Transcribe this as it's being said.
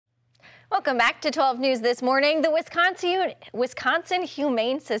Welcome back to 12 News this morning. The Wisconsin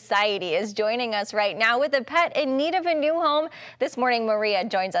Humane Society is joining us right now with a pet in need of a new home. This morning, Maria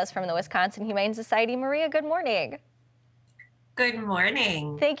joins us from the Wisconsin Humane Society. Maria, good morning. Good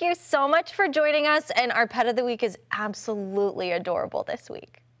morning. Thank you so much for joining us. And our pet of the week is absolutely adorable this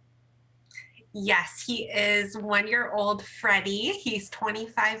week. Yes, he is 1-year-old Freddy. He's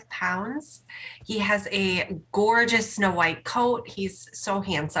 25 pounds. He has a gorgeous snow white coat. He's so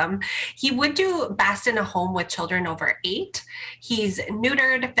handsome. He would do best in a home with children over 8. He's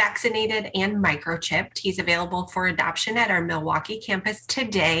neutered, vaccinated, and microchipped. He's available for adoption at our Milwaukee campus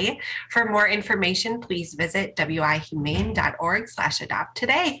today. For more information, please visit wihumane.org/adopt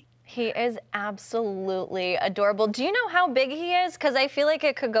today. He is absolutely adorable. Do you know how big he is? Because I feel like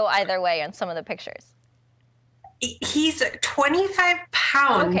it could go either way in some of the pictures. He's 25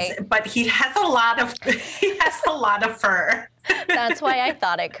 pounds, Okay. but he has a lot of fur. That's why I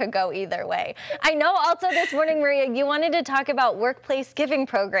thought it could go either way. I know also this morning, Maria, you wanted to talk about workplace giving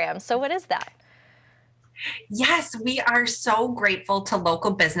programs. So what is that? Yes, we are so grateful to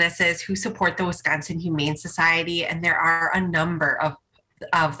local businesses who support the Wisconsin Humane Society, and there are a number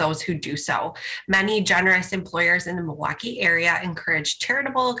of those who do so. Many generous employers in the Milwaukee area encourage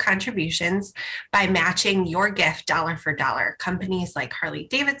charitable contributions by matching your gift dollar for dollar. Companies like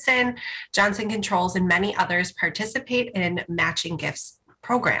Harley-Davidson, Johnson Controls, and many others participate in matching gifts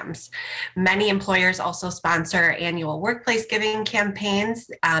programs. Many employers also sponsor annual workplace giving campaigns.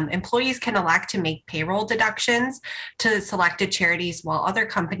 Employees can elect to make payroll deductions to selected charities, while other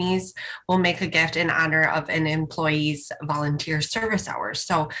companies will make a gift in honor of an employee's volunteer service hours.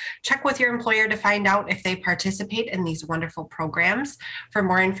 So check with your employer to find out if they participate in these wonderful programs. For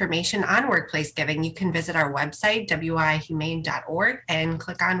more information on workplace giving, you can visit our website, wihumane.org, and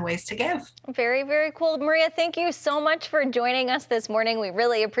click on Ways to Give. Very, very cool. Maria, thank you so much for joining us this morning. We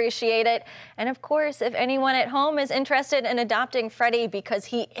really appreciate it. And of course, if anyone at home is interested in adopting Freddy, because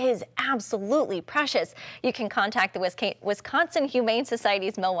he is absolutely precious, you can contact the Wisconsin Humane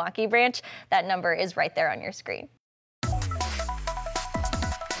Society's Milwaukee branch. That number is right there on your screen.